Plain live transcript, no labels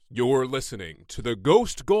You're listening to the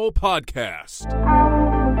Ghost Goal Podcast.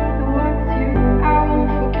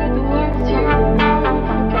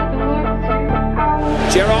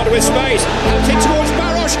 Gerrard with space, helped it towards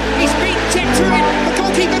Baros, he's been tipped through it, the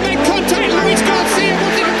goalkeeper made contact, Luis Garcia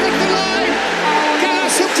was it across the line,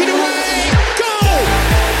 Gallas hooked it away, goal!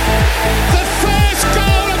 The first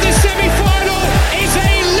goal of the semi-final is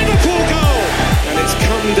a Liverpool goal! And it's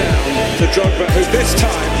come down to Drogba, who this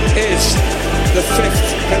time is the fifth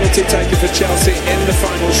penalty taken for Chelsea in the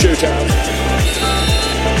final shootout.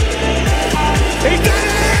 He's done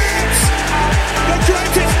it! The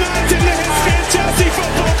greatest night in the history of Chelsea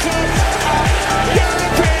Football Club!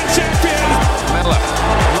 European champion! Miller,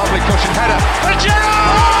 lovely cushion header. And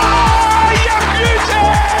Gerrard! You beauty!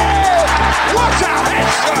 What a hit,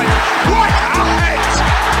 son! What a hit!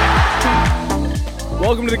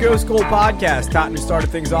 Welcome to the Ghost Goal Podcast. Tottenham started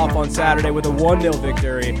things off on Saturday with a 1-0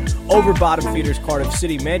 victory over bottom feeders Cardiff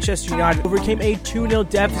City. Manchester United overcame a 2-0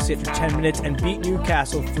 deficit for 10 minutes and beat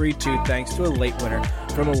Newcastle 3-2 thanks to a late winner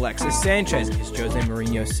from Alexis Sanchez. Is Jose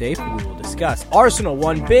Mourinho safe? We will discuss. Arsenal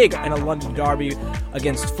won big in a London derby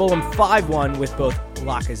against Fulham 5-1 with both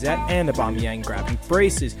Lacazette and Aubameyang grabbing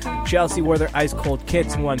braces. Chelsea wore their ice-cold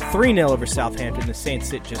kits and won 3-0 over Southampton. The Saints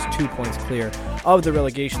sit just 2 points clear of the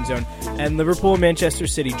relegation zone. And Liverpool and Manchester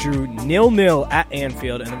City drew 0-0 at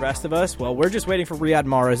Anfield. And the rest of us, well, we're just waiting for Riyad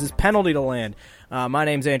Mahrez's penalty to land. My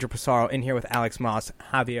name's Andrew Pissarro, in here with Alex Moss,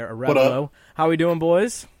 Javier Arevalo. How we doing,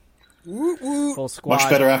 boys? Woo, woo. Full squad. Much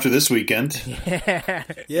better after this weekend.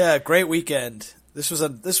 Yeah, great weekend. This was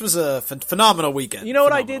a phenomenal weekend. You know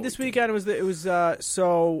what I did this weekend?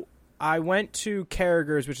 So I went to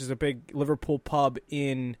Carragher's, which is a big Liverpool pub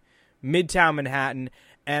in Midtown Manhattan,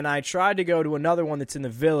 and I tried to go to another one that's in the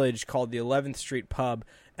Village called the 11th Street Pub,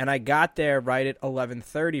 and I got there right at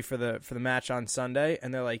 11:30 for the match on Sunday,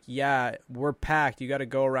 and they're like, "Yeah, we're packed. You got to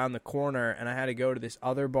go around the corner," and I had to go to this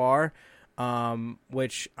other bar,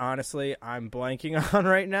 which honestly I'm blanking on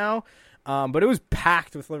right now. But it was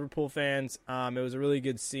packed with Liverpool fans. It was a really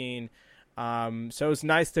good scene. So it was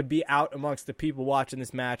nice to be out amongst the people watching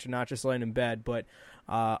this match and not just laying in bed, but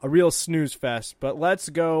a real snooze fest. But let's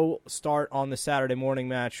go start on the Saturday morning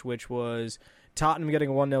match, which was Tottenham getting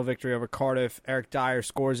a 1-0 victory over Cardiff. Eric Dyer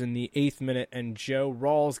scores in the 8th minute, and Joe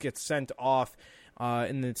Rawls gets sent off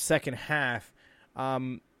in the second half.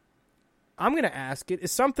 I'm going to ask it,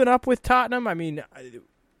 is something up with Tottenham? I mean,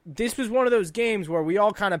 this was one of those games where we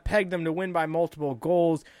all kind of pegged them to win by multiple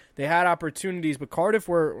goals. They had opportunities, but Cardiff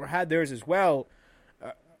had theirs as well.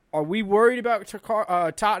 Are we worried about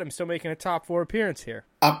Tottenham still making a top 4 appearance here?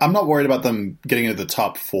 I'm not worried about them getting into the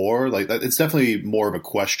top 4. Like, it's definitely more of a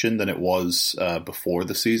question than it was before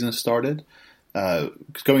the season started.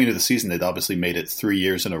 Going into the season, they'd obviously made it 3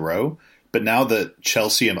 years in a row. But now that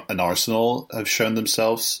Chelsea and Arsenal have shown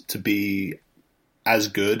themselves to be as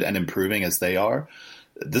good and improving as they are,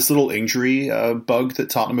 this little injury bug that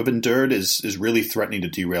Tottenham have endured is really threatening to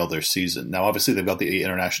derail their season. Now, obviously, they've got the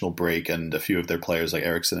international break, and a few of their players like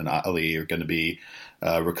Eriksen and Ali are going to be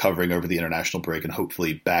recovering over the international break and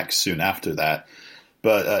hopefully back soon after that.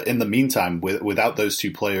 But in the meantime, without those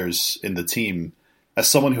two players in the team, as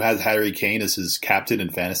someone who has Harry Kane as his captain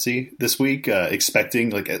in fantasy this week,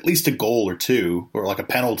 expecting like at least a goal or two or like a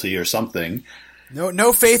penalty or something.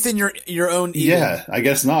 No faith in your own Eden. Yeah, I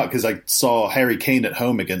guess not, because I saw Harry Kane at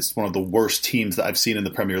home against one of the worst teams that I've seen in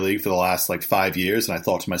the Premier League for the last 5 years, and I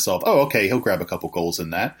thought to myself, oh, okay, he'll grab a couple goals in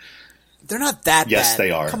that. They're not that bad. Yes,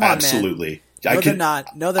 they are. Come on, absolutely. Man. They're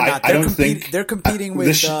not. No, they're not. I don't think they're competing with.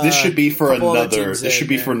 This should be for another. This should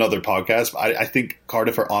be for another podcast. I think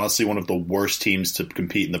Cardiff are honestly one of the worst teams to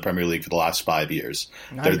compete in the Premier League for the last 5 years.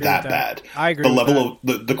 They're that bad. I agree. The level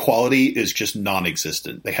of the quality is just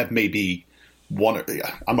non-existent. They have maybe one.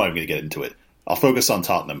 I'm not even going to get into it. I'll focus on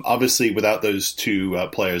Tottenham. Obviously, without those two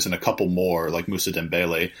players and a couple more like Moussa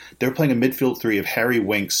Dembele, they're playing a midfield three of Harry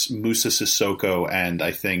Winks, Moussa Sissoko, and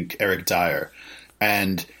I think Eric Dyer,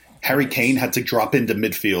 and Harry Kane had to drop into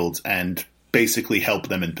midfield and basically help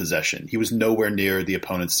them in possession. He was nowhere near the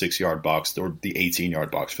opponent's 6-yard box or the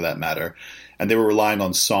 18-yard box for that matter. And they were relying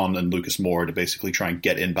on Son and Lucas Moura to basically try and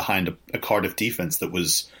get in behind a Cardiff defense that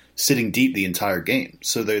was sitting deep the entire game.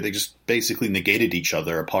 So they just basically negated each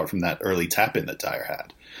other apart from that early tap-in that Dyer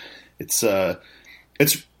had. It's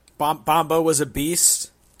Bombo was a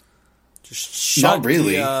beast. Just shut not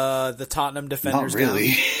really. The Tottenham defenders not really.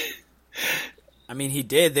 down. I mean, he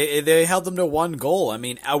did. They held them to 1 goal. I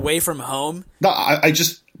mean, away from home. No, I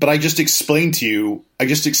just explained to you. I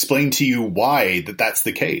just explained to you why that's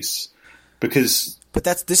the case. Because, but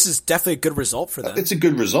this is definitely a good result for them. It's a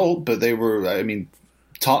good result, but they were. I mean,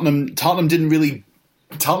 Tottenham didn't really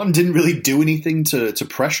Tottenham didn't really do anything to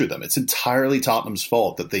pressure them. It's entirely Tottenham's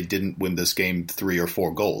fault that they didn't win this game 3 or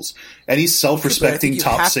 4 goals. Any self-respecting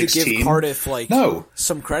top 6 team, team, Cardiff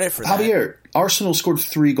some credit for that. Javier, Arsenal scored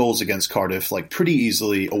 3 goals against Cardiff pretty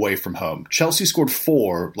easily away from home. Chelsea scored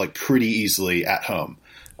 4 pretty easily at home.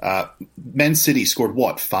 Man City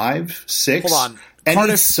scored 5, 6? Hold on. Any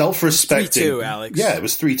Cardiff self-respecting 3-2, Alex. Yeah, it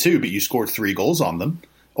was 3-2, but you scored 3 goals on them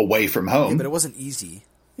away from home. Yeah, but it wasn't easy.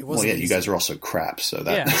 You guys are also crap, so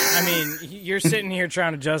that... Yeah, I mean, you're sitting here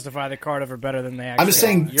trying to justify that Cardiff are better than they actually I'm just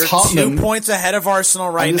saying are. You're Tottenham... 2 points ahead of Arsenal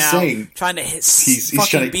right now. Trying to hit, he's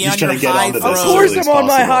fucking be on your get high onto throne. this Of course I'm on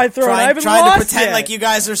my high throne. I haven't trying lost to pretend yet. like you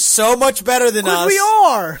guys are so much better than us. Because we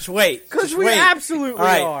are. Just wait. Because we wait. absolutely All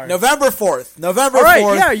right, are. November 4th. All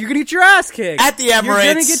right, yeah, you're going to get your ass kicked. At the Emirates.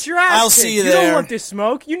 You're going to get your ass I'll kicked. see you You there. don't want this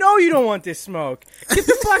smoke. You know you don't want this smoke. Get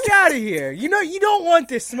the fuck out of here. You know you don't want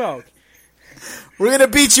this smoke. We're going to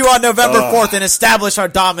beat you on November 4th and establish our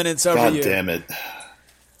dominance over God you. damn it.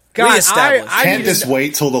 God, Reestablish. I Can't need this to,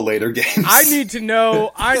 wait till the later games? I need to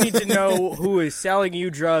know who is selling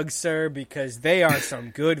you drugs, sir, because they are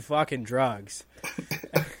some good fucking drugs.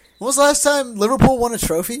 When was the last time Liverpool won a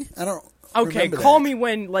trophy? I don't Okay, remember call that. me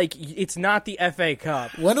when it's not the FA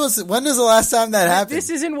Cup. When was the last time that happened? This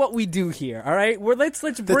isn't what we do here, all right? Let's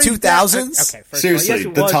bring the 2000s? Okay, first Seriously, of all, yes,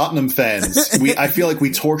 it the was. Tottenham fans. I feel like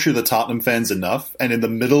we torture the Tottenham fans enough, and in the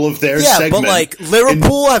middle of their segment, but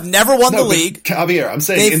Liverpool have never won the league. Javier, I'm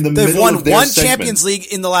saying in the They've middle won of their one segment, Champions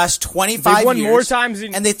League in the last 25 They've won years. more times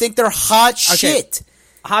in- and they think they're hot shit.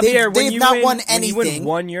 Javier, they've not won anything. When you win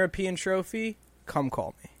one European trophy, come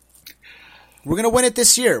call me. We're going to win it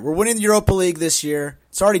this year. We're winning the Europa League this year.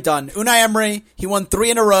 It's already done. Unai Emery, he won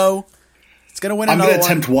 3 in a row. It's going to win I'm another going to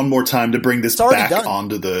attempt one more time to bring this already back done.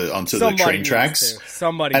 onto the Somebody train needs tracks. to.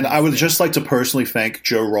 Somebody And needs I would to. just like to personally thank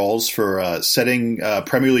Joe Rawls for setting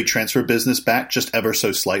Premier League transfer business back just ever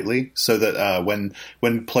so slightly, so that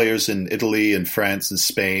when players in Italy and France and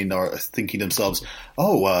Spain are thinking to themselves,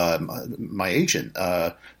 my agent,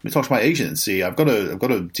 let me talk to my agent and see, I've got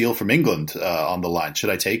a deal from England on the line.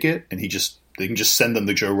 Should I take it? And they can just send them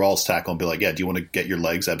the Joe Rawls tackle and be like, yeah, do you want to get your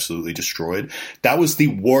legs absolutely destroyed? That was the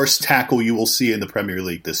worst tackle you will see in the Premier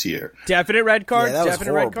League this year. Definite red card. Yeah, that was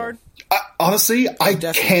Definite red horrible. card. Honestly, I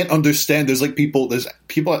can't understand. There's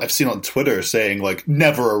people I've seen on Twitter saying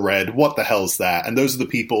never a red. What the hell's that? And those are the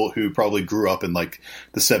people who probably grew up in the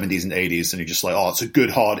 70s and 80s, and you're just like, oh, it's a good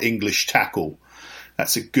hard English tackle.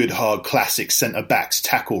 That's a good hard classic centre backs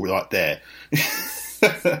tackle right there.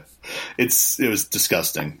 It was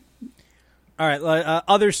disgusting. All right,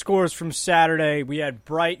 other scores from Saturday. We had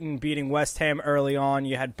Brighton beating West Ham early on.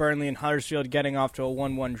 You had Burnley and Huddersfield getting off to a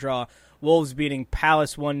 1-1 draw. Wolves beating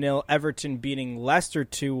Palace 1-0. Everton beating Leicester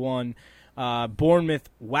 2-1. Bournemouth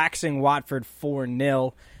waxing Watford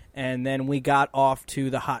 4-0. And then we got off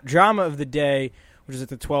to the hot drama of the day, which is at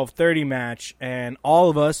the 12:30 match. And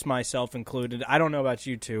all of us, myself included, I don't know about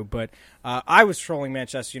you two, but I was trolling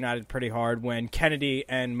Manchester United pretty hard when Kennedy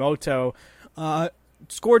and Moto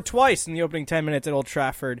scored twice in the opening 10 minutes at Old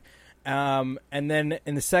Trafford. And then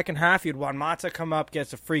in the second half, you had Juan Mata come up,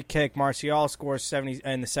 gets a free kick. Martial scores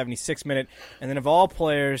in the 76th minute. And then of all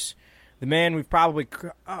players, the man we've probably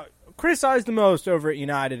criticized the most over at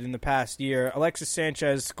United in the past year, Alexis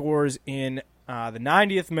Sanchez scores in the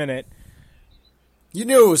 90th minute. You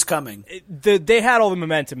knew it was coming. They had all the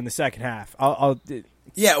momentum in the second half.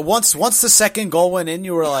 Yeah, once the second goal went in,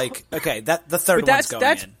 you were like, okay, the third one's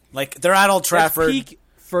going in. They're at Old Trafford. That's peak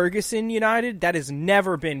Ferguson United. That has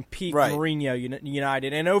never been peak Right. Mourinho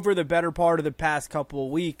United. And over the better part of the past couple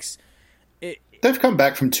of weeks, They've come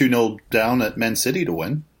back from 2-0 down at Man City to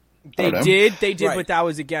win. they did, Right. but that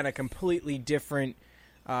was, again, a completely different...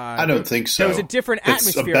 I don't think so. There was a different It's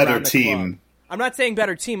atmosphere a better around the team. club. I'm not saying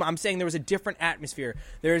better team. I'm saying there was a different atmosphere.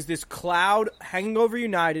 There's this cloud hanging over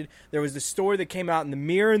United. There was this story that came out in the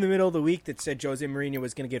Mirror in the middle of the week that said Jose Mourinho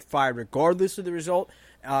was going to get fired regardless of the result.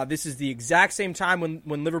 This is the exact same time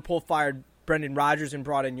when Liverpool fired Brendan Rodgers and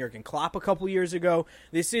brought in Jurgen Klopp a couple years ago.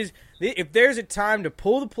 If there's a time to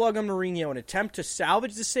pull the plug on Mourinho and attempt to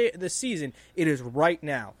salvage the season, it is right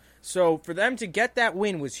now. So for them to get that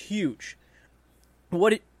win was huge.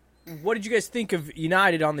 What did you guys think of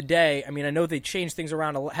United on the day? I mean, I know they changed things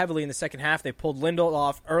around heavily in the second half. They pulled Lindelof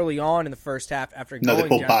off early on in the first half after going No, they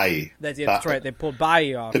pulled down. Bailly. That's right. They pulled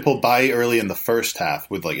Bailly off. They pulled Bailly early in the first half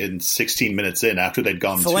in 16 minutes in after they'd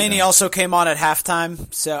gone 2-0. Fellaini also came on at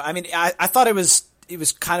halftime. So, I mean, I thought it was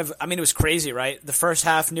kind of, I mean, it was crazy, right? The first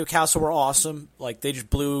half, Newcastle were awesome. They just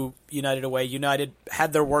blew United away. United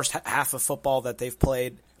had their worst half of football that they've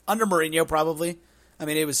played under Mourinho, probably. I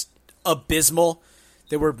mean, it was abysmal.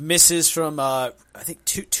 There were misses from I think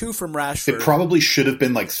two from Rashford. It probably should have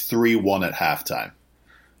been like 3-1 at halftime.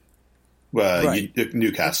 Right.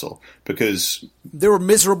 Newcastle, because there were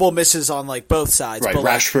miserable misses on like both sides. Right, but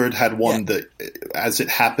Rashford had one that, as it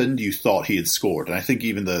happened, you thought he had scored, and I think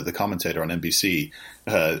even the commentator on NBC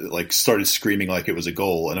like started screaming like it was a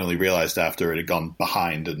goal, and only realized after it had gone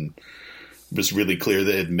behind and was really clear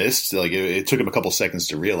that it had missed. Like it took him a couple seconds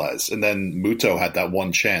to realize, and then Muto had that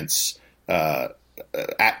one chance at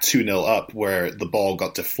 2-0 up where the ball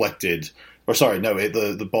got deflected. Or sorry, no,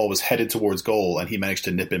 the ball was headed towards goal, and he managed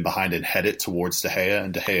to nip in behind and head it towards De Gea,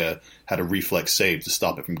 and De Gea had a reflex save to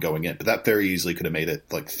stop it from going in. But that very easily could have made it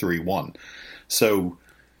like 3-1. So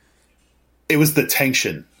it was the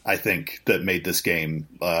tension, I think, that made this game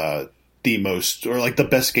the most, or like the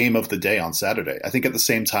best game of the day on Saturday. I think at the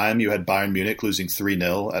same time you had Bayern Munich losing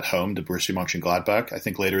 3-0 at home to Borussia Mönchengladbach. I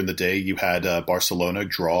think later in the day you had Barcelona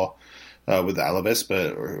draw with Alaves,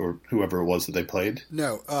 or whoever it was that they played.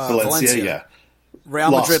 No, Valencia, yeah. Real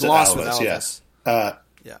Madrid lost with Alaves.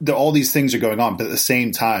 Yes. All these things are going on, but at the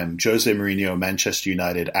same time, Jose Mourinho, Manchester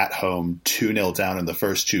United at home, 2-0 down in the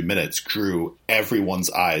first 2 minutes, drew everyone's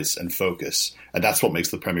eyes and focus. And that's what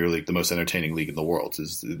makes the Premier League the most entertaining league in the world.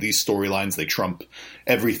 Is these storylines, they trump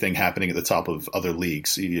everything happening at the top of other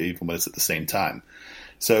leagues, even when it's at the same time.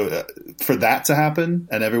 So for that to happen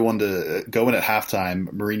and everyone to go in at halftime,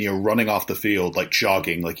 Mourinho running off the field, like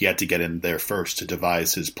jogging, like he had to get in there first to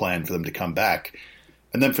devise his plan for them to come back,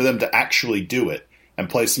 and then for them to actually do it and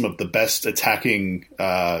play some of the best attacking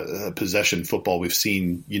possession football we've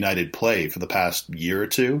seen United play for the past year or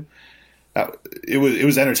two. It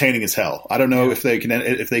was entertaining as hell. I don't know if they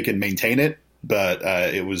can maintain it, but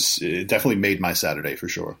it definitely made my Saturday for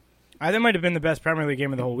sure. That might have been the best Premier League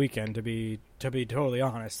game of the whole weekend, to be totally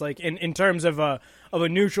honest. Like in terms of a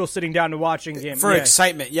neutral sitting down to watching game for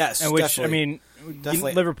excitement, yes. And which definitely.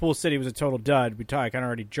 Liverpool City was a total dud. I kind of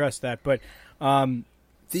already addressed that, but I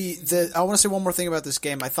want to say one more thing about this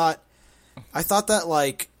game. I thought that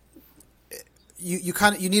like you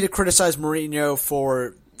need to criticize Mourinho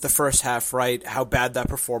for the first half, right? How bad that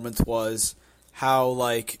performance was, how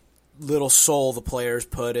like little soul the players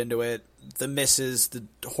put into it. The misses, the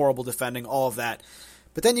horrible defending, all of that.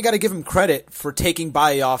 But then you got to give him credit for taking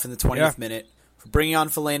Bailly off in the 20th minute, for bringing on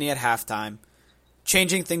Fellaini at halftime,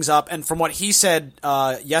 changing things up. And from what he said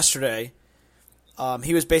yesterday,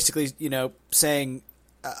 he was basically, saying,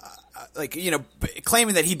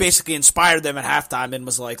 claiming that he basically inspired them at halftime and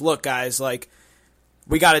was like, "Look, guys, like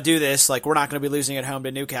we got to do this. Like we're not going to be losing at home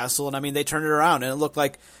to Newcastle." And I mean, they turned it around, and it looked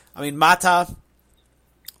like, Mata,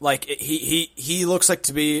 like he looks like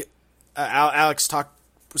to be. Alex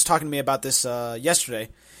was talking to me about this yesterday.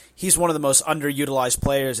 He's one of the most underutilized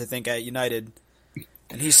players, I think, at United,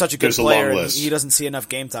 and he's such a good player. He doesn't see enough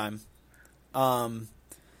game time. And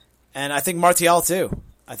I think Martial too.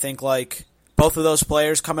 I think like both of those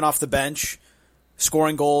players coming off the bench,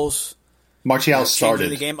 scoring goals. Martial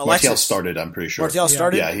started the game. Martial started. I'm pretty sure. Martial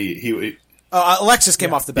started. Yeah, he Alexis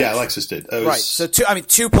came off the bench. Yeah, Alexis did. Right. So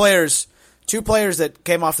two players that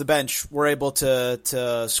came off the bench were able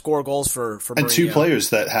to score goals for Mourinho. And two players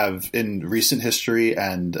that have, in recent history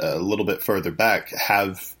and a little bit further back,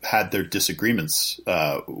 have had their disagreements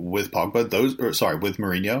with Pogba. With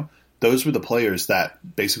Mourinho. Those were the players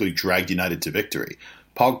that basically dragged United to victory.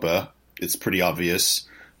 Pogba, it's pretty obvious.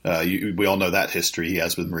 We all know that history he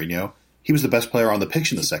has with Mourinho. He was the best player on the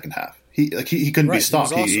pitch in the second half. He couldn't be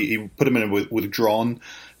stopped. Awesome. He put him in a withdrawn,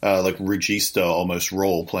 like regista almost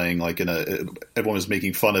role, playing like everyone was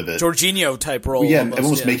making fun of it. Jorginho type role. Yeah, almost,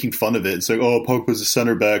 everyone was making fun of it. It's like, oh, Pogba's a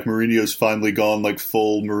center back. Mourinho's finally gone like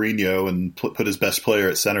full Mourinho and put his best player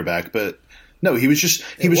at center back. But no, he was just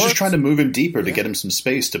trying to move him deeper to get him some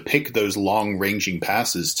space to pick those long ranging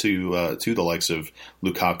passes to the likes of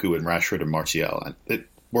Lukaku and Rashford and Martial. And it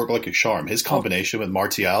worked like a charm. His combination with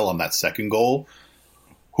Martial on that second goal.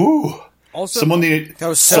 Whew. Also, someone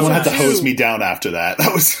had to hose me down after that.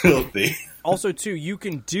 That was filthy. Also, too, you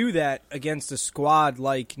can do that against a squad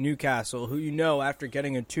like Newcastle, who after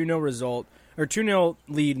getting a 2-0 result or 2-0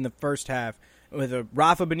 lead in the first half with a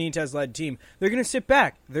Rafa Benitez-led team, they're going to sit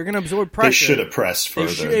back. They're going to absorb pressure. They should have pressed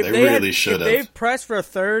further. They really should have. If they pressed for a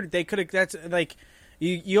third, they could have. That's like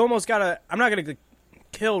you almost got to. I'm not going to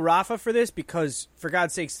kill Rafa for this because, for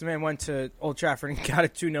God's sakes, the man went to Old Trafford and got a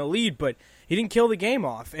 2-0 lead, but he didn't kill the game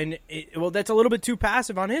off. And, that's a little bit too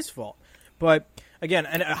passive on his fault. But, again,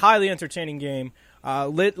 a highly entertaining game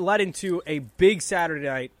led into a big Saturday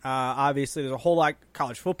night. Obviously, there's a whole lot of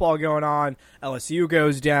college football going on. LSU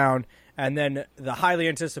goes down. And then the highly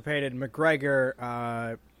anticipated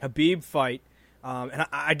McGregor-Habib fight And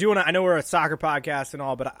I do want to. I know we're a soccer podcast and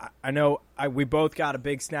all, but I know we both got a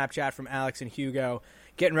big Snapchat from Alex and Hugo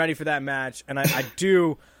getting ready for that match, and I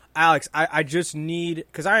do, Alex. I just need,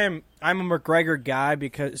 because I'm a McGregor guy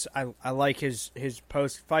because I like his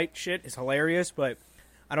post fight shit. It's hilarious, but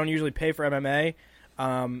I don't usually pay for MMA.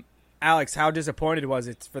 Alex, how disappointed was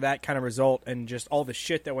it for that kind of result and just all the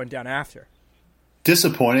shit that went down after?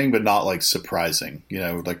 Disappointing, but not like surprising. You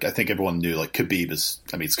know, like I think everyone knew like Khabib is.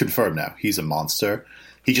 I mean, it's confirmed now. He's a monster.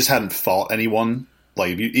 He just hadn't fought anyone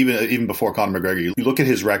like even before Conor McGregor. You look at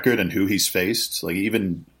his record and who he's faced. Like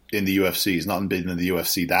even in the UFC, he's not been in the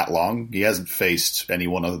UFC that long. He hasn't faced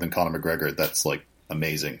anyone other than Conor McGregor. That's like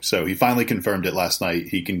amazing. So he finally confirmed it last night.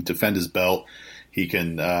 He can defend his belt. He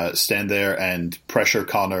can stand there and pressure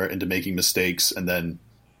Conor into making mistakes, and then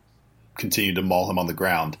continue to maul him on the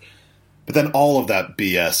ground. But then all of that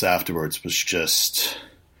BS afterwards was just,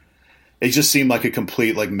 it just seemed like a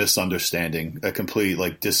complete like misunderstanding, a complete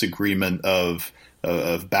like disagreement of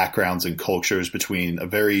backgrounds and cultures between a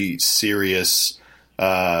very serious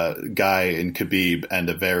guy in Khabib and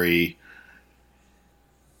a very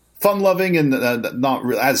fun-loving and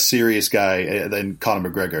not as serious guy than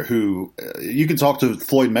Conor McGregor, who you can talk to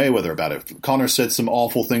Floyd Mayweather about it. Conor said some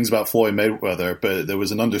awful things about Floyd Mayweather, but there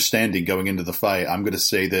was an understanding going into the fight. I'm going to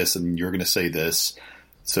say this and you're going to say this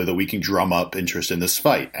so that we can drum up interest in this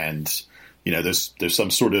fight. And, you know, there's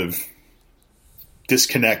some sort of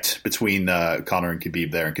disconnect between Conor and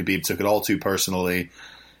Khabib there. And Khabib took it all too personally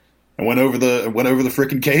and went over the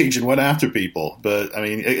freaking cage and went after people. But I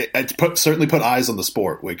mean, it certainly put eyes on the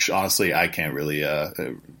sport, which honestly I can't really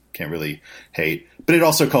hate. But it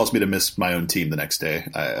also caused me to miss my own team the next day.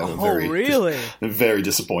 Really? Very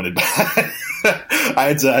disappointed by it. I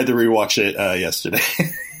had to rewatch it yesterday.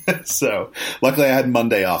 So luckily I had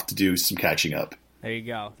Monday off to do some catching up. There you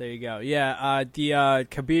go. Yeah, the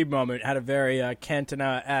Khabib moment had a very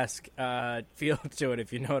Cantona-esque feel to it,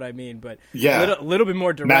 if you know what I mean. But yeah, a little bit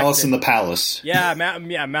more direct. Malice in the Palace. Yeah,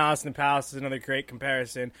 Malice in the Palace is another great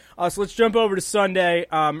comparison. So let's jump over to Sunday.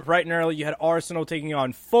 Bright and early, you had Arsenal taking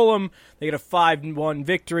on Fulham. They get a 5-1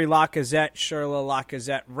 victory. Lacazette, Schürrle,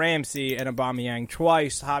 Lacazette, Ramsey, and Aubameyang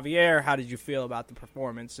twice. Javier, how did you feel about the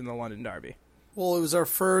performance in the London Derby? Well, it was our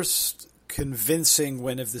first convincing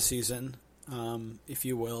win of the season. If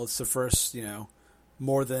you will. It's the first,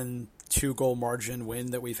 more than 2-goal margin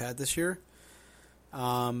win that we've had this year.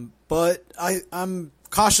 But I'm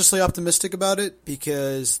cautiously optimistic about it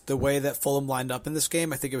because the way that Fulham lined up in this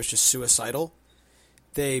game, I think it was just suicidal.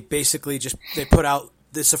 They basically they put out,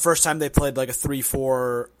 this is the first time they played like a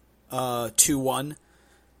 3-4-2-1,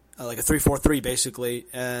 like a 3-4-3 basically,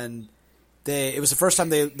 and it was the first time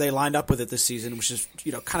they lined up with it this season, which is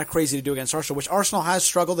kind of crazy to do against Arsenal, which Arsenal has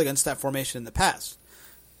struggled against that formation in the past.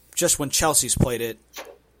 Just when Chelsea's played it,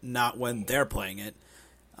 not when they're playing it.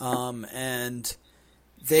 And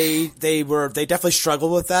they definitely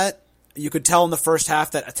struggled with that. You could tell in the first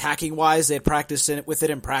half that attacking wise they had practiced with it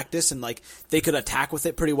in practice and like they could attack with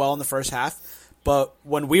it pretty well in the first half. But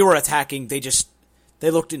when we were attacking, they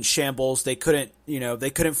looked in shambles. They couldn't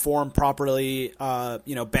form properly,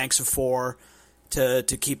 banks of four to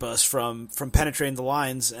keep us from penetrating the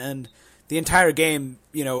lines. And the entire game,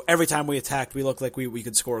 every time we attacked, we looked like we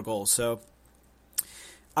could score goals. So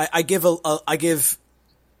I give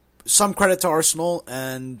some credit to Arsenal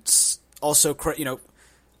and also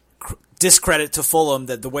discredit to Fulham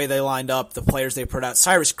that the way they lined up, the players they put out.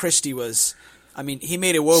 Cyrus Christie he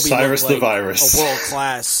made Iwobi Cyrus look like the Virus. A world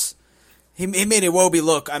class. He made Iwobi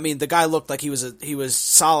look. I mean, the guy looked like he was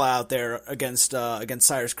Salah out there against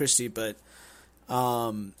Cyrus Christie, but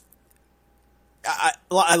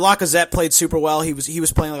Lacazette played super well. He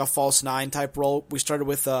was playing like a false nine type role. We started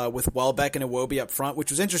with Welbeck and Iwobi up front, which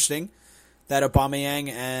was interesting. That Aubameyang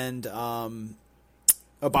and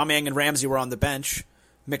Ramsey were on the bench.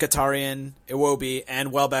 Mkhitaryan, Iwobi,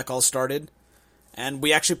 and Welbeck all started, and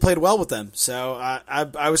we actually played well with them. So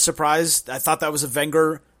I was surprised. I thought that was a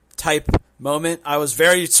Wenger type moment. I was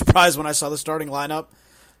very surprised when I saw the starting lineup,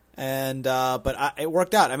 and but it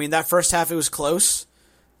worked out. I mean, that first half it was close,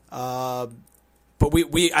 but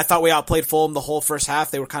I thought we outplayed Fulham the whole first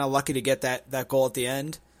half. They were kind of lucky to get that goal at the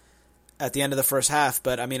end of the first half.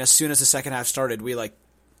 But I mean, as soon as the second half started, we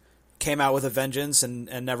came out with a vengeance and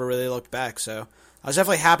never really looked back. So I was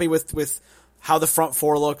definitely happy with how the front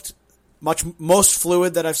four looked. Most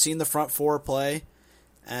fluid that I've seen the front four play,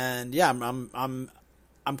 and yeah,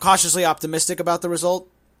 I'm cautiously optimistic about the result.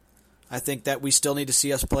 I think that we still need to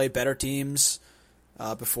see us play better teams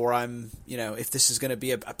before if this is going to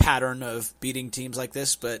be a pattern of beating teams like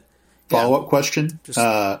this. But follow-up question.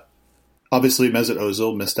 Obviously, Mesut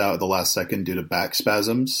Ozil missed out at the last second due to back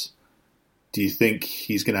spasms. Do you think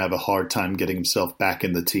he's going to have a hard time getting himself back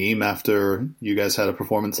in the team after you guys had a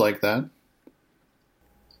performance like that?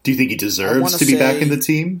 Do you think he deserves to be back in the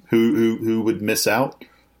team? Who would miss out?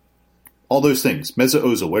 All those things. Mesut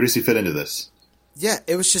Ozil, where does he fit into this? Yeah,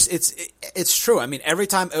 it was just it's true. I mean, every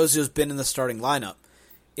time Ozil's been in the starting lineup,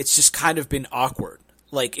 it's just kind of been awkward.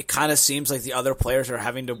 Like, it kind of seems like the other players are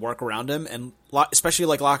having to work around him, and especially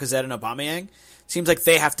like Lacazette and Aubameyang, seems like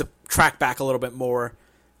they have to track back a little bit more.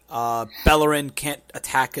 Bellerin can't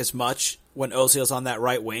attack as much when Ozil's on that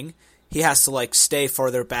right wing. He has to like stay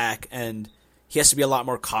further back, and he has to be a lot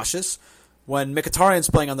more cautious. When Mkhitaryan's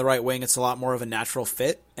playing on the right wing, it's a lot more of a natural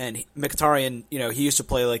fit. And Mkhitaryan, he used to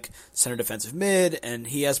play like center defensive mid, and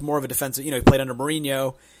he has more of a defensive. He played under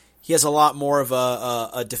Mourinho. He has a lot more of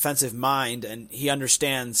a defensive mind, and he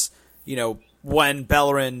understands, when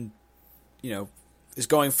Bellerin, is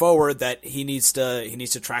going forward, that he needs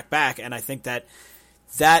to track back. And I think that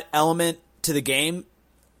element to the game,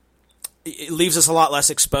 it leaves us a lot less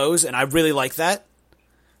exposed, and I really like that.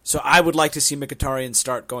 So I would like to see Mkhitaryan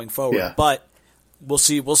start going forward, but we'll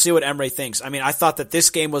see what Emre thinks. I mean, I thought that this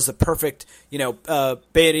game was the perfect.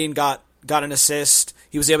 Bellerin got an assist.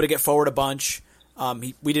 He was able to get forward a bunch.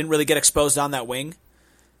 We didn't really get exposed on that wing.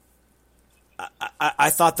 I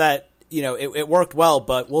thought that it worked well,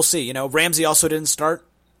 but we'll see. Ramsey also didn't start.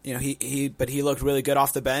 But he looked really good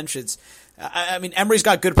off the bench. I mean, Emery's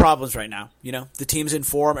got good problems right now. The team's in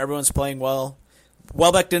form. Everyone's playing well.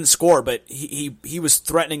 Welbeck didn't score, but he was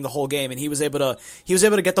threatening the whole game, and he was able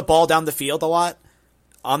to get the ball down the field a lot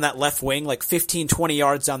on that left wing, like 15, 20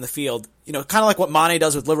 yards down the field. Kind of like what Mane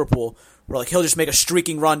does with Liverpool, where like he'll just make a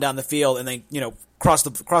streaking run down the field and then cross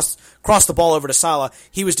the ball over to Salah.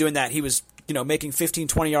 He was doing that. He was making 15,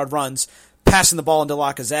 20-yard runs, passing the ball into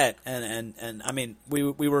Lacazette, and I mean we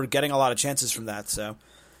were getting a lot of chances from that. So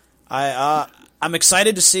I'm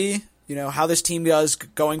excited to see how this team does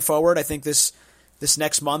going forward. I think this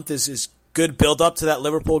next month is good build up to that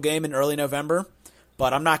Liverpool game in early November,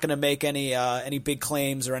 but I'm not going to make any big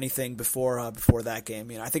claims or anything before that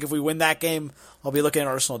game. I think if we win that game, I'll be looking at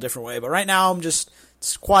Arsenal a different way. But right now,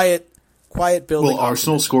 it's quiet building. Will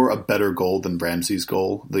Arsenal score a better goal than Ramsey's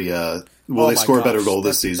goal? Will they score a better goal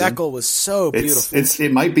this season? That goal was so beautiful.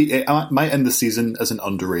 It might end the season as an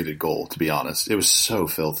underrated goal. To be honest, it was so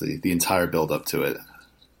filthy. The entire build up to it.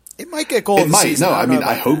 It might get goal. It might. No,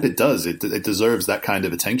 I hope it does. It deserves that kind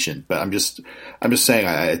of attention. But I'm just saying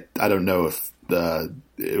I don't know if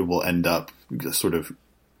it will end up sort of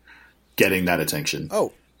getting that attention.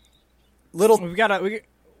 Oh, we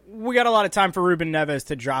got a lot of time for Ruben Neves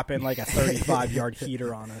to drop in like a 35-yard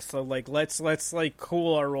heater on us. So like let's like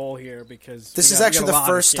cool our roll here, because this is actually the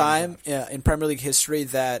first time in Premier League history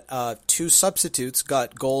that two substitutes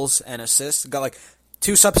got goals and assists. Got like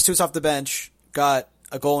two substitutes off the bench got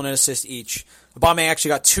a goal and an assist each. Aubameyang actually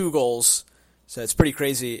got 2 goals, so it's pretty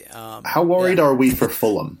crazy. How worried are we for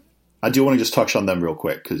Fulham? I do want to just touch on them real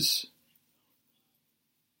quick, because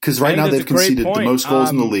right now they've conceded the most goals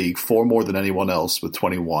in the league, 4 more than anyone else with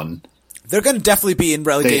 21. They're going to definitely be in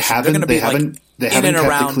relegation. They haven't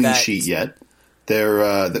kept a clean sheet yet.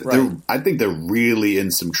 I think they're really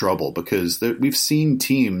in some trouble, because we've seen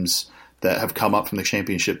teams that have come up from the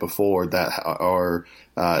Championship before that are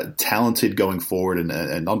talented going forward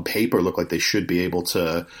and on paper look like they should be able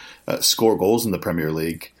to score goals in the Premier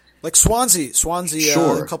League. Like Swansea,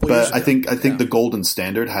 sure, a couple years ago. I think the golden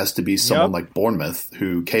standard has to be someone like Bournemouth,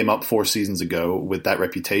 who came up 4 seasons ago with that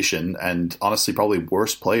reputation, and honestly probably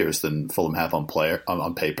worse players than Fulham have on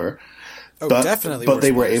paper. Oh, definitely. But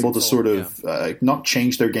they were able to sort of not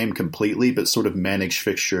change their game completely, but sort of manage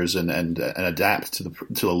fixtures and adapt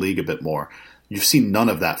to the league a bit more. You've seen none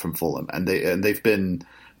of that from Fulham, and they've been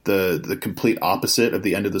the complete opposite of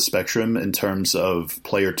the end of the spectrum in terms of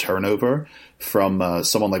player turnover from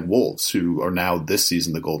someone like Wolves, who are now this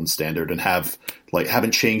season the golden standard and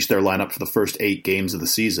haven't changed their lineup for the first 8 games of the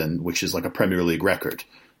season, which is like a Premier League record.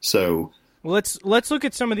 So. Well, let's look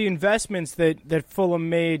at some of the investments that Fulham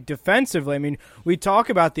made defensively. I mean, we talk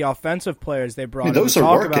about the offensive players they brought. Those we are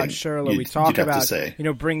talk working. About Schürrle. We talk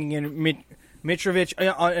about bringing in Mitrovic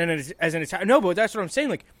as an attacker. No, but that's what I'm saying.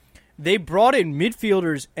 Like, they brought in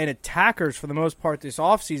midfielders and attackers for the most part this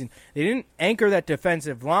offseason. They didn't anchor that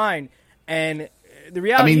defensive line, and the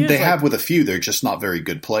reality is, they have with a few. They're just not very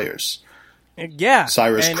good players. Yeah,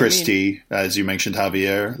 Cyrus Christie, as you mentioned,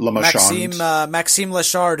 Javier Lamarchand, Maxime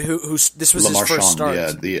Lachard, who this was his first start.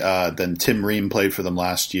 Yeah, then Tim Ream played for them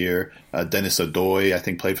last year. Dennis Odoi, I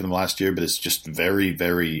think, played for them last year, but is just very,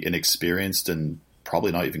 very inexperienced and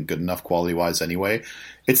probably not even good enough quality wise anyway.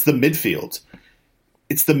 It's the midfield.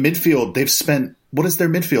 They've spent what is their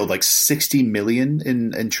midfield, like 60 million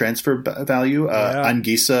in transfer value?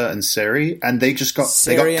 Anguissa and Seri, and they just got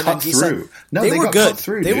cut through. No, they were got good. Cut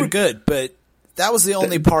through, they dude. were good, but that was the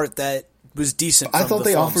only part that was decent. I thought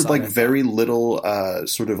they offered like side. very little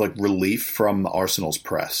sort of like relief from Arsenal's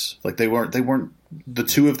press. Like they weren't the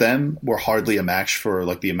two of them were hardly a match for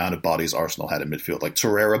like the amount of bodies Arsenal had in midfield. Like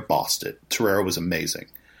Torreira bossed it. Torreira was amazing,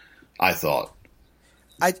 I thought.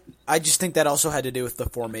 I just think that also had to do with the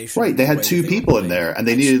formation. Right, they had two people in there, and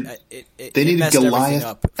they needed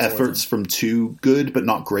Goliath efforts from two good but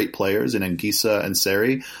not great players in Anguissa and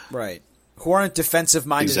Seri. Right, who aren't defensive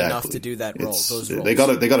minded enough to do that role. Those roles. They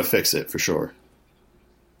got to fix it for sure.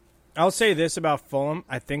 I'll say this about Fulham: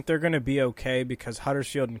 I think they're going to be okay because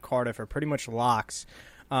Huddersfield and Cardiff are pretty much locks.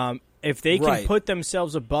 If they can put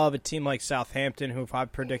themselves above a team like Southampton, who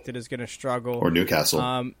I've predicted is going to struggle, or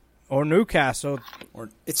Newcastle. Or Newcastle, or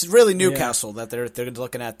it's really Newcastle that they're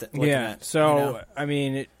looking at. I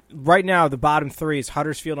mean, right now the bottom three is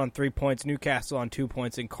Huddersfield on 3 points, Newcastle on 2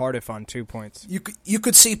 points, and Cardiff on 2 points. You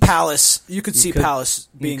could see Palace. You could see Palace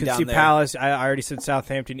being down there. You could see Palace. I already said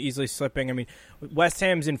Southampton easily slipping. I mean, West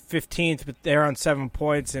Ham's in 15th, but they're on 7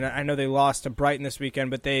 points, and I know they lost to Brighton this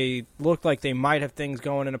weekend, but they looked like they might have things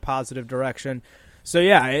going in a positive direction. So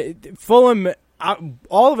yeah, Fulham.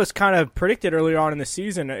 All of us kind of predicted earlier on in the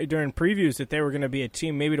season during previews that they were going to be a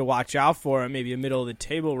team maybe to watch out for, maybe a middle of the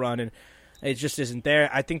table run, and it just isn't there.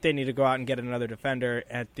 I think they need to go out and get another defender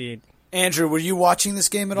at the. Andrew, were you watching this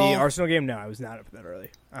game at all? The Arsenal game? No, I was not up that early.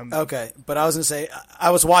 Okay, but I was going to say, I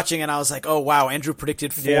was watching and I was like, oh, wow, Andrew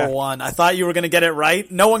predicted 4-1. I thought you were going to get it right.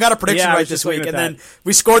 No one got a prediction right this week, and then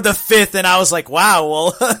we scored the 5th, and I was like, wow,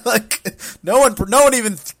 well, like no one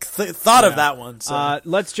even thought of that one. So.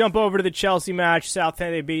 Let's jump over to the Chelsea match.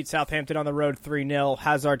 They beat Southampton on the road 3-0.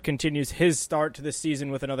 Hazard continues his start to the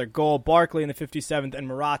season with another goal. Barkley in the 57th and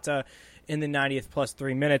Morata in the 90th plus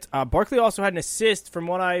 3 minutes. Barkley also had an assist. From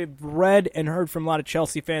what I read and heard from a lot of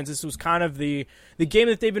Chelsea fans, this was kind of the game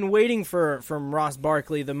that they've been waiting for from Ross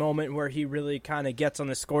Barkley, the moment where he really kind of gets on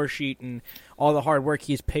the score sheet and all the hard work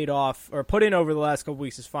he's paid off or put in over the last couple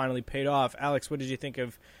weeks has finally paid off. Alex, what did you think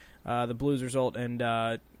of the Blues result and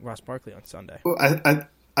Ross Barkley on Sunday? Well,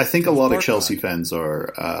 I think a lot of Chelsea fans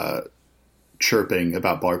are chirping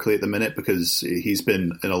about Barkley at the minute because he's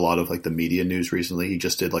been in a lot of like the media news recently. He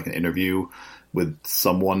just did like an interview with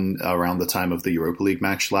someone around the time of the Europa League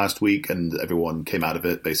match last week, and everyone came out of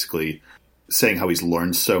it basically saying how he's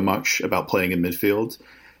learned so much about playing in midfield.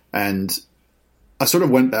 And I sort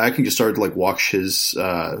of went back and just started to like watch his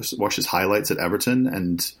highlights at Everton,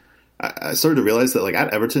 and I started to realize that like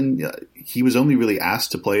at Everton, he was only really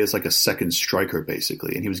asked to play as like a second striker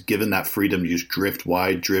basically, and he was given that freedom to just drift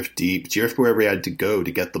wide, drift deep, drift wherever he had to go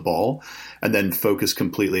to get the ball, and then focus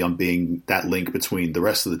completely on being that link between the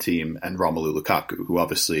rest of the team and Romelu Lukaku, who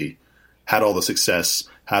obviously had all the success,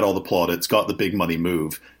 had all the plaudits, got the big money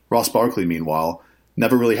move. Ross Barkley, meanwhile,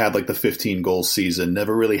 never really had like the 15-goal season,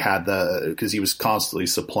 never really had the, because he was constantly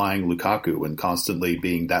supplying Lukaku and constantly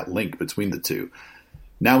being that link between the two.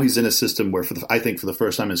 Now he's in a system where, I think for the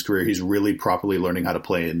first time in his career, he's really properly learning how to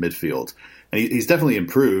play in midfield. And he's definitely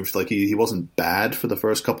improved. Like he wasn't bad for the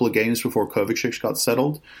first couple of games before Kovacic got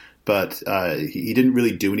settled, but he didn't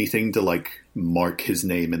really do anything to like mark his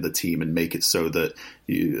name in the team and make it so that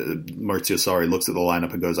Maurizio Sarri looks at the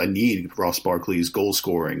lineup and goes, I need Ross Barkley's goal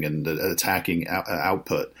scoring and attacking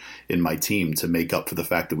output in my team to make up for the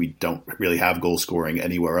fact that we don't really have goal scoring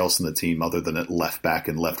anywhere else in the team other than at left back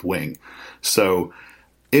and left wing. So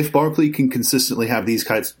if Barkley can consistently have these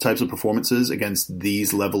types of performances against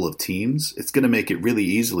these level of teams, it's going to make it really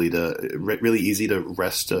easy to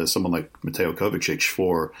rest someone like Mateo Kovacic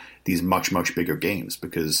for these much, much bigger games.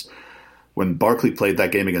 Because when Barkley played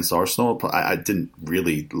that game against Arsenal, I didn't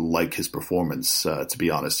really like his performance, to be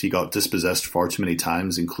honest. He got dispossessed far too many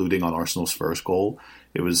times, including on Arsenal's first goal.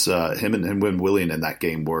 It was him and Willian in that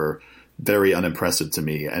game were very unimpressive to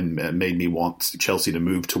me and made me want Chelsea to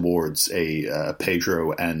move towards a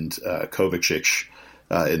Pedro and Kovacic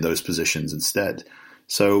in those positions instead.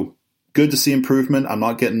 So good to see improvement. I'm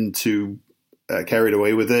not getting too carried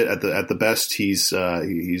away with it. At the best, he's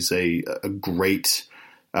a great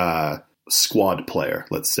squad player,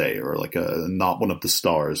 let's say, or like not one of the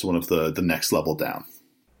stars, one of the next level down.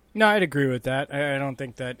 No, I'd agree with that. I don't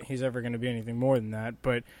think that he's ever going to be anything more than that.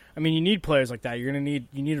 But I mean, you need players like that. You need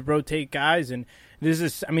to rotate guys, and this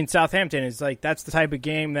is. I mean, Southampton is like that's the type of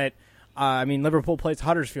game that. Liverpool plays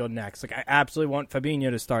Huddersfield next. Like, I absolutely want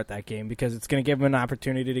Fabinho to start that game because it's going to give him an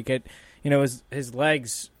opportunity to get his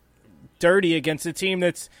legs dirty against a team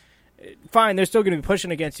that's fine. They're still going to be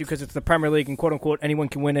pushing against you because it's the Premier League and quote unquote anyone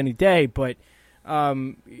can win any day. But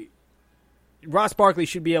Ross Barkley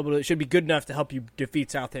should be good enough to help you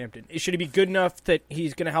defeat Southampton. Should he be good enough that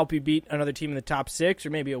he's going to help you beat another team in the top 6 or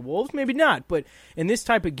maybe a Wolves? Maybe not. But in this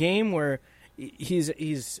type of game where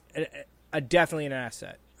he's definitely an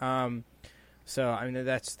asset. So I mean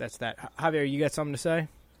that's that. Javier, you got something to say?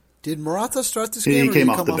 Did Morata start this game? He or came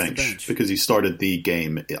did off come the bench because he started the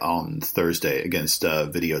game on Thursday against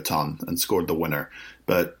Videoton and scored the winner.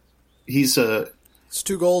 But he's it's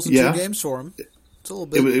 2 goals in 2 games for him. It's a little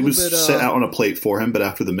bit. It was set out on a plate for him, but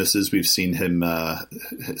after the misses we've seen him have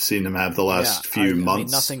the last few months. I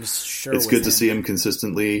mean, nothing's sure. It's good to see him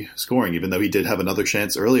consistently scoring, even though he did have another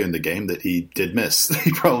chance earlier in the game that he did miss.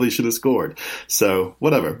 He probably should have scored. So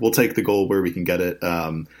whatever, we'll take the goal where we can get it.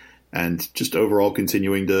 And just overall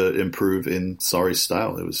continuing to improve in Sarri's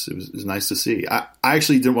style. It was nice to see. I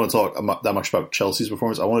actually didn't want to talk that much about Chelsea's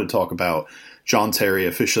performance. I wanted to talk about John Terry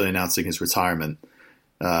officially announcing his retirement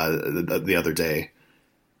the other day.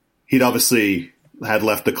 He'd obviously had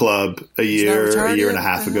left the club a year and a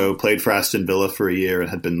half ago, played for Aston Villa for a year and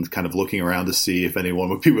had been kind of looking around to see if anyone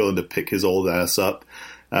would be willing to pick his old ass up.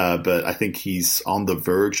 But I think he's on the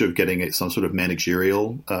verge of getting some sort of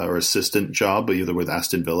managerial or assistant job, either with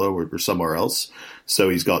Aston Villa or somewhere else. So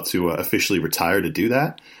he's got to officially retire to do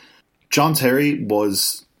that. John Terry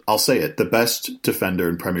was, I'll say it, the best defender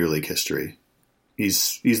in Premier League history.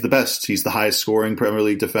 He's the best. He's the highest scoring Premier